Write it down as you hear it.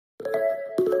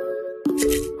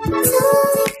आपण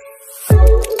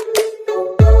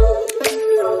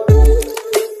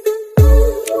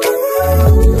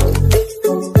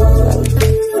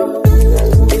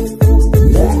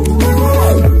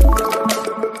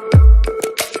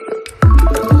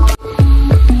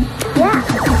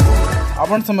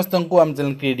समस्त को आम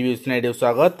चैनल क्रिएटिव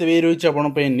स्वागत तेज रही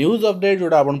आप न्यूज अपडेट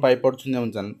जोड़ा आप पाइपे आम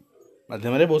चैनल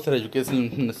माध्यम बहुत सारा एजुकेशन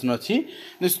इनफॉरमेशन अच्छी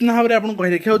निश्चित भाव में आपको कही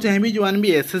देखा चाहिए जो मैंने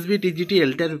भी एसएसबी टीजीटी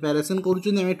एलटीआर प्रिपेरेसन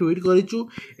करें ट्वीट करूँ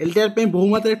एलटीआर बहु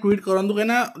मात्रा ट्वीट करूँ कहीं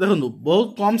देखो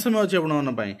बहुत कम समय अच्छे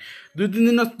आप 2-3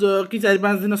 दिन कि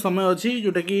 4-5 दिन समय अच्छी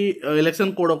जोटा कि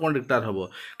इलेक्शन कोड कौन डिक्लेयर हम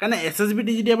कहीं एसएसबी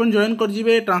टीजीटी आप जॉइन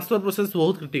कर ट्रांसफर प्रोसेस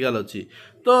बहुत क्रिटिकल अच्छी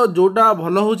तो जोटा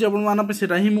भल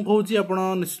होता ही मुझे कहूँ आप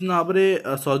निश्चित भाव में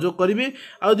सहयोग करेंगे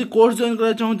आदि कोर्स जॉइन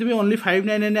करना चाहूँगे ओनली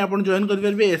 599 आप जॉइन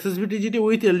करेंगे SSB TGT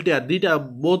with LTR दीटा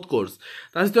both course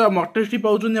सहित मक टेस्ट ही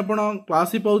पाँच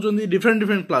क्लास ही पाँच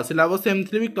डिफरेंट क्लास सिलेबस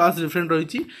एमती भी क्लास डिफरेंट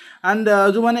रही एंड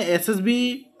जो मैंने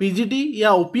एसएसबी पीजीटी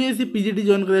या ओपीएससी पीजीटी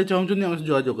जॉइन करना चाहूँगी हम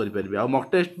जोगाजोग करेंगे आ मक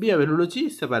टेस्ट भी अवेलेबल अच्छी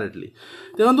सेपरेटली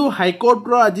देखो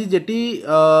हाईकोर्टर आज जेटी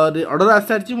ऑर्डर आसी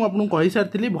सारी मुझे कही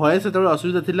सारी भय से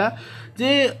असुविधा थिला जे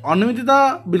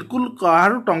अनियमितता बिल्कुल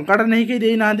कहार टंकाटा नहीं कहीं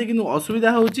देना कि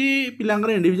असुविधा होची पिलांगर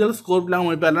इंडिविजुअल स्कोर पिला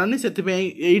मिल पारानी से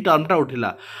टर्मटा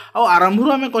उठिला आरंभ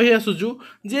आम कही आसुचु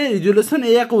जे रिजोल्यूशन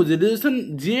या कहूँ रिजोल्यूशन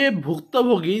जी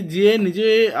भुक्तभोगी जी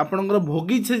निजे आपणकर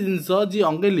भोगी से जिनस जी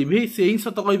अंगे लिभे से ही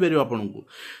सत कहीपर आपन को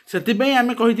से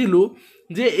आम कही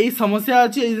जे यही समस्या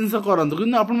अच्छी ये जिन करूँ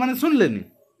कि आपण मैंने शुणिले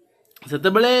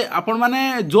सेतेबेले आपण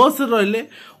माने जोश रहिले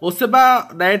ओसेबा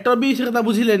डायरेक्टर भी से कथा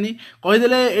बुझिलेनी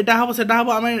कहीदेले एटा हम सेटा हम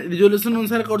आम रिजोल्यूशन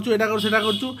अनुसार करछु एटा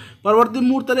करछु परवर्ती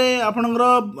मुहूर्त में आपणकर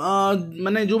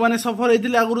माने जो माने सफर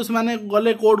होते आगुरी से माने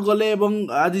गले कोर्ट गले एवं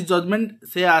आज जजमेंट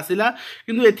से आसिला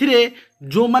किंतु एथिरे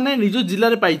जो माने निज जिले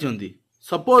में पाइचंती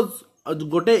सपोज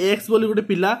गोटे एक्स बोली गोटे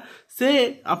पिला से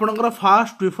आपणकर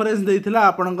फास्ट प्रिफरेंस देइथिला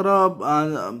आपणकर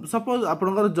सपोज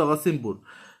आपणकर जगतसिंहपुर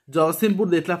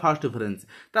देता फास्ट प्रिफरेंस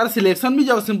तार सिलेक्शन भी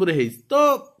जगतसिंहपुर है तो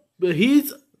ही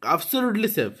इज एब्सोल्युटली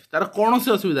सेफ तार कौन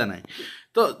से असुविधा ना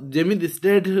तो जमी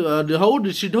स्टेट हो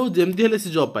डिस्ट्रिक्ट हो जमती हेले से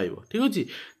जॉब पाइबो ठीक अच्छे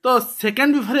तो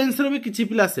सेकेंड प्रिफरेंस भी किसी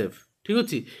पिला सेफ ठीक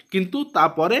अच्छे किंतु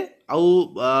तापरे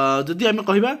जदि आम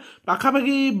कह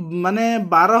पाखापाखि माने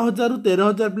 12,000 ରୁ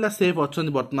 13,000 पिला सेफ अच्छा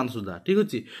बर्तमान सुधा ठीक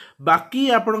अच्छे बाकी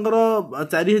आपणकर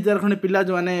 4,000 खंडे पिला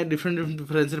जो मैंने डिफरेंट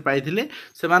प्रिफरेंस पाई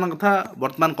से कथा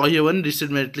बर्तमान कहीहबनी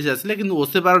डिस्ट्रिक्ट मेरिट लिस्ट आसिले कि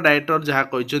ओसेबार डायरेक्टर जहाँ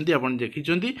कहते आप देखी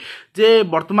जे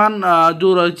बर्तमान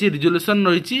जो रही रिजोल्यूशन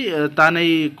रही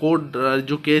नहीं कोर्ट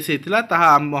जो केस होता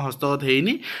आम हस्तगत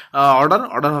होनी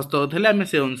ऑर्डर हस्तगत है आम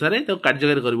से अनुसार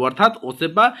कार्यकारी करूँ अर्थात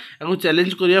ओसेबा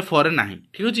चैलेंज करिया फॉर ना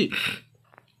ठीक अच्छे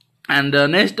एंड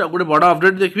नेक्स्ट गोटे बड़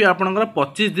अपडेट देखिए आपंकर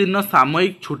 25 दिन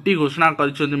सामयिक छुट्टी घोषणा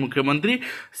कर मुख्यमंत्री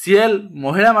सीएल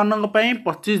महिला मानक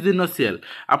 25 दिन सीएल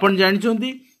आपन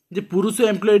जानते जे पुरुष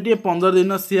एम्प्लॉयटी 15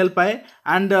 दिन सीएल पाए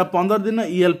एंड 15 दिन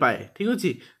ईएल पाए ठीक अच्छे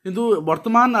किंतु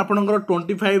वर्तमान आपंकर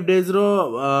 25 डेज रो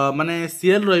माने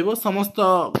सीएल रहिबो समस्त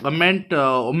गवर्नमेंट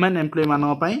वुमेन एम्प्लॉय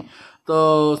मानक तो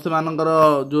से मानकर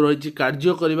जो रही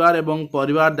कार्य करिवार एवं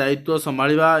परिवार दायित्व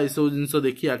संभाळिबा ए सब जिंस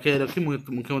देखि आखे रखी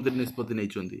मुख्यमंत्री निष्पत्ति नहीं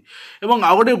एवं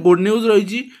आ गोटे गुड न्यूज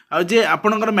रही जे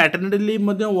आपणकर मैटरनिटी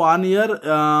लीव 1 ईयर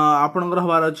आपणकर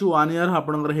हबार अछि 1 ईयर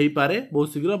आपणकर हेई पारे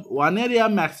बहुत शीघ्र 1 ईयर या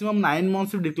मैक्सिमम 9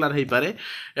 मंथ्स डिक्लेयर हेई पारे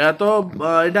तो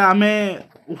एटा आमे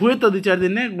हुए तो 2-4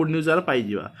 दिन गुड न्यूज पाई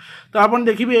जिवा तो आपण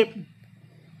देखिबे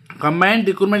कंबाइंड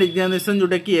रिक्रूटमेंट एग्जामिनेशन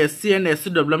जोटा कि SC and SC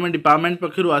development department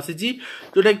पक्षर आसी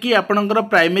जोटा कि आपणकर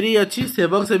प्राइमरी अच्छी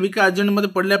सेवक सेविका आज मत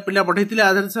पढ़ला पिला पठे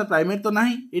आधार सर प्राइमरी तो ना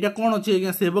यहाँ कौन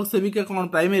अच्छी सेवक सेविका कौन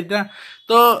प्राइमरीटा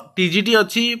तो टीजीटी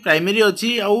अच्छी प्राइमरी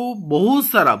अच्छी आउ बहुत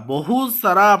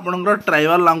सारा आपणकर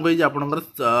ट्राइबल लैंग्वेज आपणकर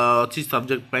अच्छी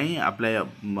सब्जेक्ट अप्लाई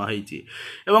होती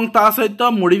एवं ता सहित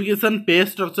मॉडिफिकेशन पे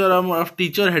structure of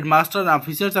teacher headmaster and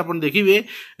officers आप देखिए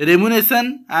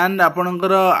रेम्युनेशन एंड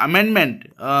आपणकर अमेंडमेंट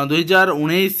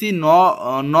 2019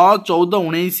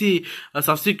 9/14/19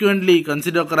 सब्सिक्वेंटली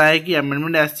कंसीडर कराए कि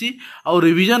अमेंडमेंट आसी और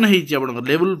रिवीजन होती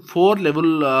लेवल 4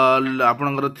 लेवल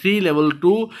आपणकर 3 लेवल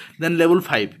 2 देन लेवल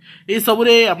 5 ये सब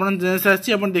चेंजेस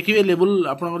आसी देखिए लेवल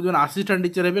आपणकर जो असिस्टेंट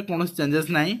टीचर है कौन चेंजेस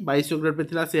ना 22 ग्रेड पे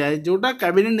थिला से जोटा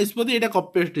कैबिनेट निष्पत्ति यहाँ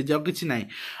कॉपी पेस्ट किसी ना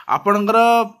आपणकर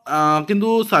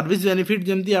किंतु सर्विस बेनिफिट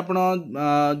जमती आप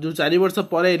जो 4 वर्ष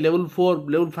पर लेवल 4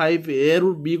 लेवल 5 ए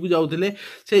रु बी को जाऊे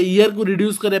से ईयर को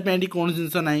रिड्यूस करने कौन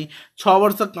जिनस ना 6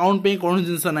 वर्ष काउंट पे कौन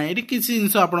जिनस ना ये किसी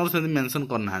जिनस आप मेंशन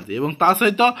करना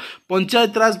सहित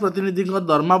पंचायत राज प्रतिनिधि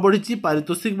दरमा बढ़ी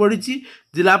पारितोषिक बढ़ी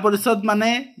जिला परिषद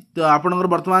माने तो आपनकर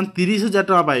वर्तमान 30,000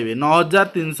 टका पाइबे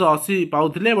 9,380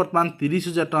 पाउथिले वर्तमान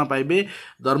 30,000 टका पाइबे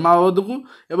दरमा बाबद को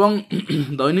एवं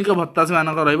दैनिक भत्ता से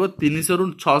मानक रहइबो 300 रु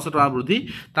 600 टका वृद्धि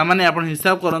ता माने आपण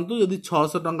हिसाब करंतु यदि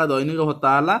 600 टका दैनिक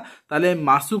भत्ता हला ताले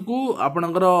मासुकू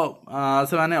आपनकर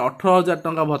से माने 18,000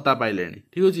 टका भत्ता पाइलेनी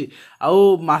ठीक अछि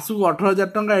आउ मासुकू 18,000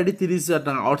 टका एडी 30,000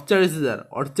 टका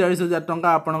 48,000 टका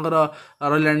आपनकर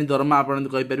रहलानी दरमा आपण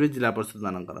कहि परबे जिला परिषद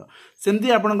मानकर सेमती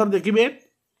आपनकर देखिबे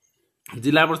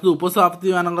जिला परिषद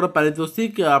उपसभापति मानकर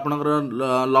पारितोषिक आपनकर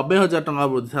 90,000 टका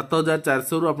वृद्धि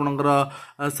 7,400 रु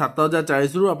आपनकर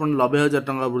 7,040 रु आपन 90,000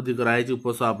 टका वृद्धि कराई छि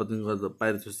उपसभापति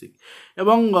पारितोषिक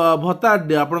एवं भत्ता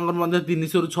आपनकर मध्ये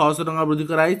 300 रु 600 टका वृद्धि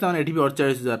कराई ताने एठी भी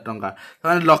 48,000 टका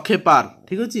ताने लक्षे पार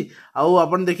ठीक अछि आउ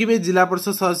आपन देखिबे जिला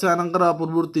परिषद सदस्य मानकर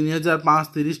पूर्व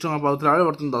 3,530 टका पाउथला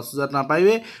वर्तमान 10,000 टका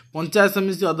पाइबे पंचायत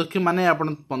समिति अध्यक्ष माने आपन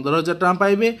 15,000 टका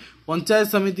पाइबे पंचायत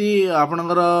समिति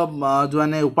आपनकर जो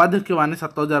माने उपाध्यक्ष माने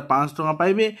 7,500 टका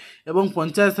पाइबे एवं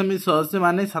पंचायत समिति सदस्य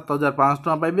माने 7,500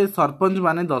 टका पाइबे सरपंच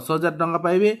माने 10,000 टका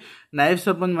पाइबे नायब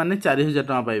सरपंच माने 4,000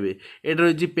 टका पाइबे एटा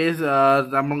रही पेस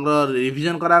आपनकर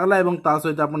रिवीजन करा गला एवं ता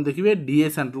सहित आपन देखिबे डीए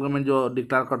सेंट्रल गवर्नमेंट जो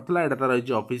डिक्लेयर करथला एटा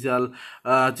रही ऑफिशियल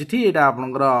चिठी एटा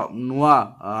आपनकर नुआ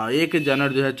 1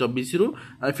 जनवरी 2024 रु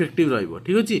इफेक्टिव रहइबो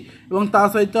ठीक अछि एवं ता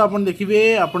सहित आपन देखिबे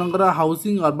आपनकर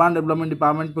हाउसिंग अर्बन डेवलपमेंट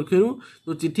डिपार्टमेंट पखरु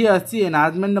तो चिठी आसी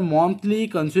enhancement monthly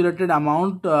consolidated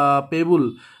amount payable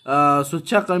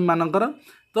स्वेच्छाकर्मी मानकर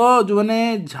तो जो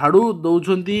मैंने झाड़ू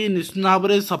दौरान निश्चित भाव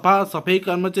में सफा सफाई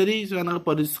कर्मचारी से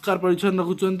परिष्कार परिच्छन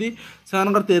रखुंट से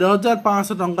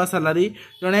 13,500 टंका सालारी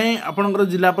जड़े आपंकर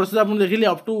जिला परिषद आप देखिए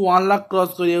अप टू 1 लाख क्रॉस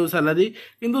कर सालारी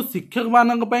किंतु शिक्षक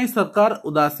मान सरकार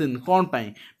उदासीन कौन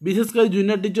पाई विशेषकर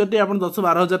जूनियर टीचर टी आप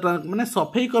 10-12,000 टका मैंने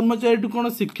सफाई कर्मचारी कौन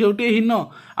शिक्षक टे हीन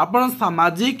आप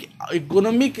सामाजिक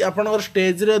इकोनोमिक आप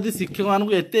स्टेज रे यदि शिक्षक मान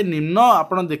एते निम्न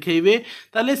आप देखेबे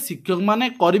ताले शिक्षक माने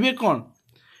करिवे कौन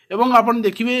एवं आपण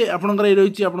देखिबे आपनकर ए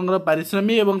रहिछि आपनकर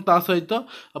पारिश्रमिक एवं ता सहित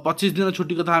 25 दिन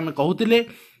छुट्टी कथा हमें कहूतिले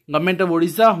government of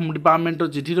Odisha home department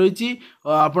चिठी रहिछि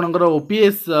आपनकर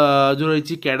ओपीएस जो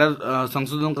रहिछि कैडर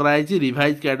संशोधन कराइछि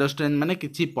रिवाइज कैडर स्ट्रेंथ माने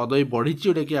किछि पदवी बढ़िछि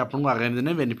ओटा कि आपन आगामी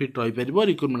दिन बेनिफिट रहि परिबो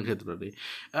रिक्रूटमेंट क्षेत्र रे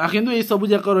किंतु ए सब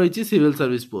जाक रहिछि सिविल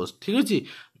सर्विस पोस्ट ठीक अछि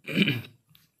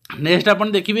नेक्स्ट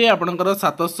आपण देखिबे आपनकर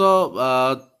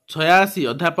 786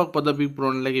 अध्यापक पदवी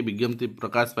पूरण लगे विज्ञप्ति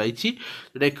प्रकाश पाई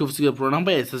जोटा खूब शीघ्र पूरण हम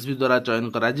एसएसबी द्वारा चयन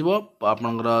कर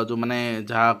जो मैंने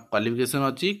जहाँ क्वालिफिकेशन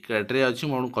अच्छी क्राइटेरिया अच्छी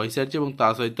मुझे कही सारी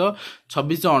सहित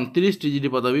 2629 टीजीडी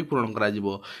पदवी पूरण कर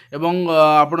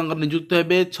नियुक्त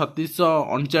हे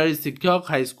 3639 शिक्षक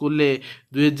हाईस्कूल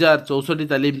 2064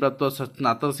 तालीम प्राप्त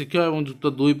स्नातक शिक्षक और युक्त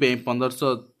 2 पे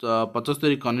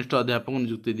 1575 कनिष्ठ अध्यापक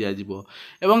नियुक्ति दिज्व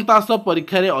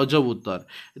परीक्षा अजब उत्तर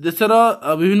देशर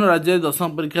विभिन्न राज्य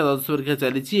दशम परीक्षा द्वादश परीक्षा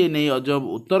चली नहीं अजब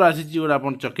उत्तर आसी गोटे आप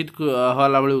चकित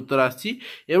होला भाई उत्तर आसी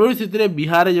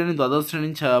बिहार जड़े द्वादश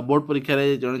श्रेणी बोर्ड परीक्षा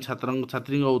जड़े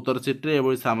छात्री उत्तर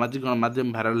सीट्रे सामाजिक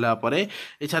गणमाध्यम भाइराल होगा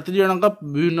छात्री जनक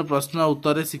विभिन्न प्रश्न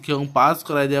उत्तर शिक्षक पास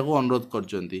कराइदिया अनुरोध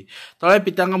करते तले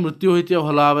पिता मृत्यु होती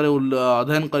भल भाव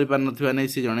अध्ययन कर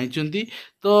सी जन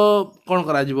तो कौन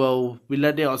करा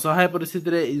पिलाटे असहाय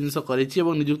परिस्थिति में जिनस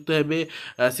नियुक्त हे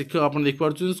शिक्षक आप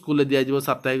देखिए स्कूल दिज्व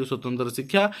साप्ताहिक स्वतंत्र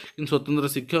शिक्षा कि स्वतंत्र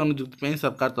शिक्षक नियुक्ति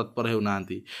सरकार तत्पर होना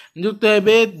नियुक्त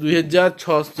हे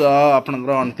 2,600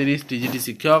 आपंकर टीजीटी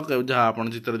शिक्षक जहाँ आप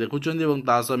चित्र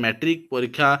देखुं मैट्रिक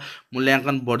परीक्षा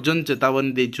मूल्यांकन वर्जन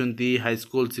चेतावनी देती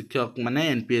हाईस्कूल शिक्षक माने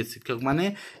एनपीएस शिक्षक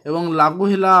माने एवं लागू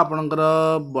है आपंकर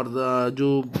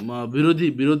जो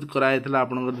विरोध कराइला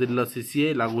आपंकर दिल्ली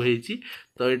सीसीए लागू होती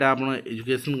तो यहाँ आप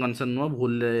एजुकेशन कनसर्न नुह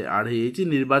भूल आड हो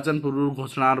निर्वाचन पूर्व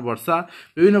घोषणा वर्षा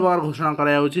विभिन्न प्रकार घोषणा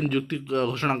करायाउछि नियुक्ति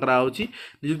घोषणा करायाउछि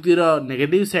नियुक्तिर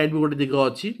नेगेटिव साइड भी गोटे दिग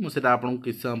अच्छी मुझे आपको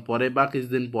किस समय किस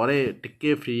दिन पर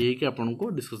टिके फ्री होकर आपको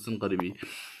डिस्कसन करी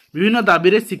विभिन्न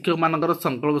दाबी शिक्षक मानकर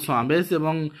संकल्प समावेश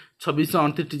एवं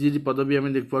 2629 टीजीडी पदवी आम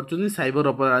देखिपुं साइबर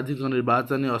अपराधिक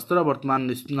निर्वाचन अस्त्र वर्तमान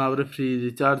निश्चित भाव में फ्री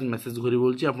रिचार्ज मेसेज घूरी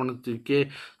बोलूँ आपके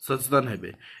सचेतन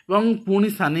हे और पुणी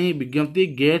स्थानीय विज्ञप्ति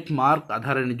गेट मार्क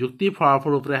आधार नियुक्ति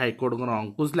फलाफल उपर हाइकोर्ट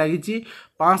अंकुश लगी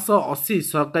 580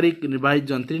 सरकारी निर्वाही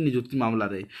जंत्री नियुक्ति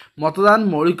मामलें मतदान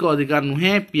मौलिक अधिकार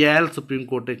नुहे पीआईएल सुप्रीम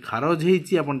कोर्ट खारज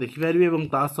होती देखिपारे और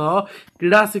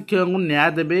क्रीड़ा शिक्षक को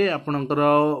न्याय देवे आपणकर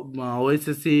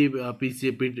ओएसएससी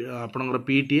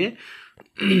पीटीए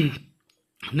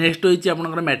नेक्स्ट होइछि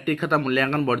आपनकर मैट्रिक खाता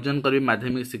मूल्यांकन वर्जन करी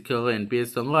माध्यमिक शिक्षक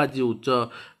एनपीएस संघ आज उच्च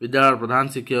विद्यालय प्रधान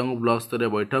शिक्षक ब्लॉक स्तरीय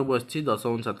बैठक बसछि।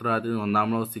 दशम छात्र छात्री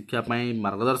धंदामूलक शिक्षा पई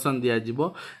मार्गदर्शन दिया जिवो।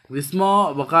 ग्रीष्म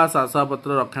अवकाश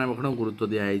आशापत्र रक्षणाबेक्षण गुरुत्व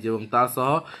दिया है एवं ता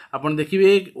सह आपण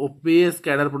देखिबे ओपीएस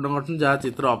कैडर पुनर्गठन जहाँ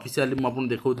चित्र ऑफिशियली मु आपण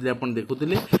देखौथिले आपण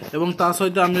देखुथिले एवं ता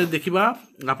सहित आमे देखिबा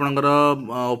आपनकर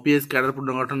ओपीएस कैडर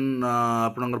पुनर्गठन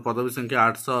आपनकर पदवी संख्या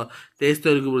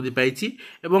 873 को वृद्धि पाइछि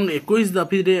एवं 21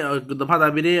 दफा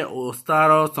दाबी रे ओस्तार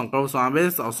संकल्प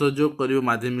समावेश असहयोग करियो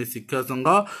माध्यमिक शिक्षा संघ।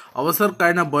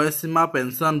 अवसरकालीन वयस सीमा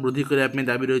पेंशन वृद्धि करिया पे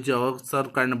दाबी रहिछि।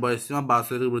 अवसरकालीन वयस सीमा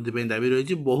 62 वृद्धि पे दाबी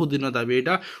रहिछि। बहुत दिन दाबी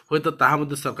एटा होय तो ताहा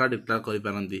मध्ये सरकार डिक्लेयर करि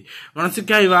पारंती।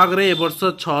 गणशिक्षा विभाग रे ए वर्ष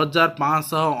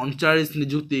 6539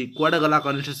 नियुक्ति कुआडे गला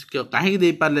कनिष्ठ शिक्षक काहे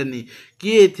दे पारलेनी कि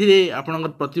एथिरे आपनकर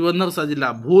प्रतिबंधक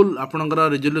साजिला भूल आपनकर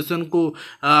रिजोल्यूशन को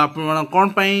आपण कोन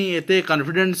पई एते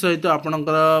कॉन्फिडेंस सहित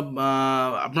आपनकर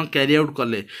आपन कैरी आउट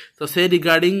कले तो से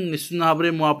रिगार्डिंग निश्चित भाव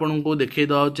में मुझे को देखई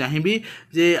दवा चाहिए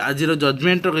जे आज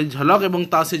जजमेंट झलक एवं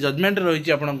ता से जजमेंट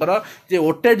रही आपनकर जे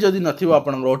ओटेट जदि नथिबो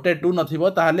आपनकर ओटेट 2 नथिबो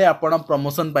ताहले आपण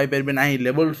प्रमोशन पाई परबे नाही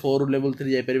लेवल 4 लेवल 3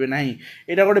 जाई परबे नाही।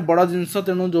 एटा गोटे बड़ जिंस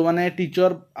तेणु जो माने टीचर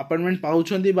अपॉइंटमेंट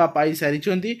पाउछंती बा पाई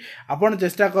सारिछंती आपण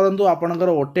चेष्टा करंतु आपनकर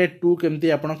ओटेट 2 केमती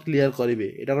आपण क्लियर करिवे।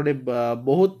 एटा गोटे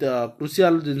बहुत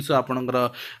क्रुशियल जिंस आपनकर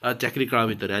चाकरी काल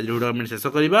भीतर आज वीडियो में शेष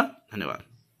करबा। धन्यवाद।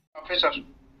 Officer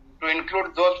to include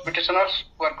those petitioners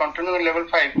who are continuing level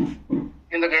 5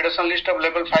 in the gradation list of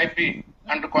level 5B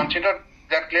and to consider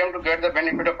their claim to get the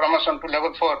benefit of promotion to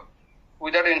level 4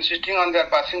 without insisting on their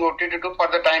passing OTET-2 for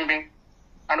the time being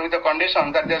and with the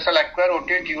condition that they shall acquire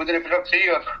OTET within a period of 3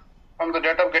 years from the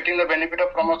date of getting the benefit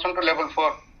of promotion to level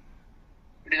 4.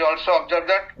 It is also observed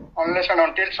that unless and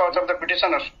until such of the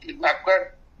petitioners acquire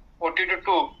OTET-2,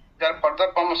 their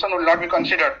further promotion will not be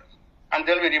considered and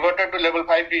they will be reverted to level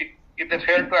 5B if they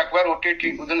fail to acquire OTET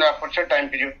within the aforesaid time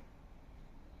period.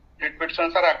 These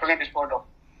petitions are actually disposed of.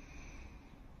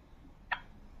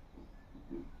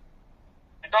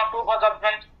 Not two for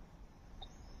judgment.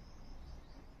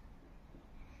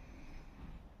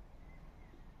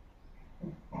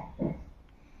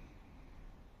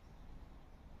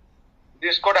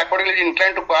 This court accordingly is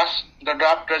inclined to pass the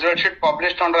draft result sheet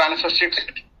published under Annexure 6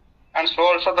 and so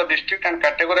also the district and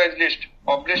categorized list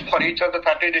published for each of the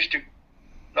 30 districts,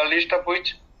 the list of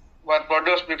which were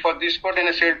produced before this court in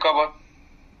a sealed cover.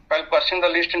 While passing the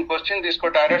list in question, this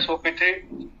court directs OP3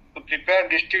 to prepare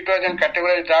district-wise and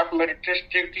categorized draft merit list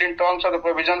strictly in terms of the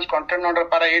provisions contained under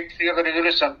para 8.3 of the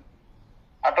resolution.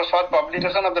 After such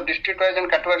publication of the district-wise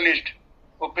and category list,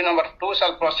 OP number 2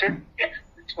 shall proceed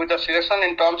with the selection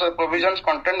in terms of the provisions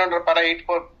contained under para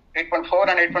 8.4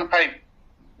 and 8.5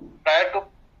 prior to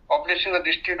publishing the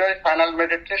district-wise final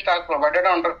merit list as provided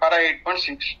under para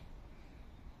 8.6.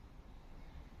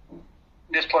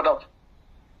 Disposed of.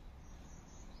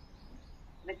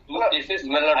 This is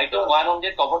item 1 on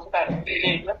the cover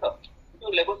to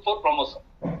level 4 promotion.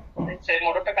 Same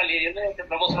order to kali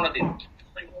promotion na din.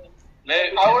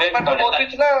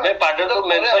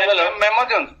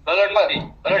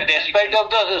 Despite of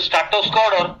the status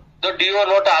order, the DO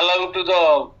not allow to the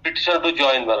petitioner to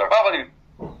join ballot.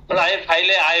 But I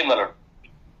file I ballot.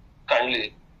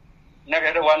 Kindly. Never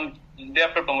had one day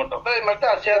after promoter.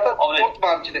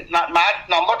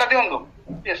 Number 31.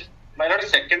 Yes. My not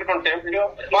second contempt video.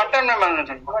 One time I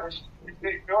managed.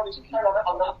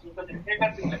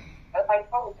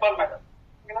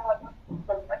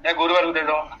 गुरुवार को दे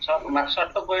दो shirt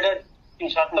तो कोई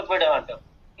वाट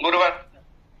गुरुवार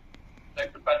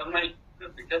pattern में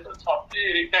तो softly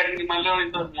retiring मान लो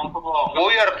तो मन को वो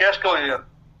यार कैश को यार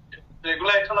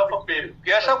रेगुलर एक्शन ऑफ पे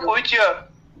कैसा कोई चीज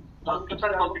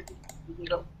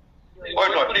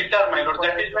what retirement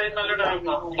that is why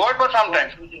what for some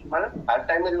time at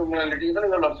time litigation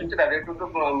lawsuit direct to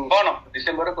कौन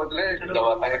December को ले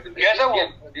कैसा वो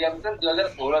रिएक्शन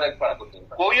 2016 तक पड़ा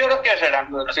कोई और कैसा था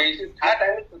 23 था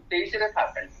टाइम 23 रे था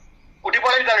उठी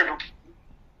पड़ाई direct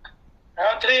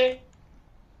 3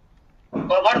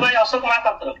 forward bye Ashok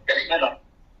Mahapatra hello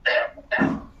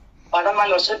पढ़ा मान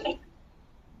लॉसेट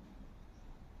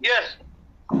yes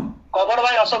covered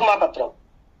by Ashok Mahapatra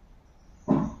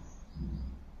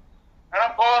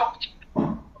and for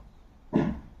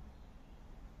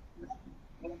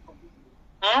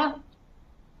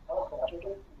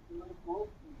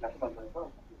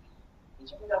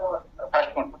first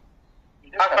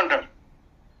content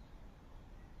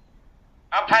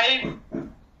a file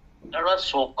that was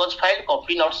focus file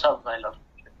copy not sub file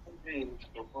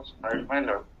focus file my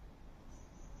lord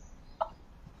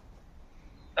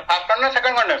the first content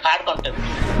second content third content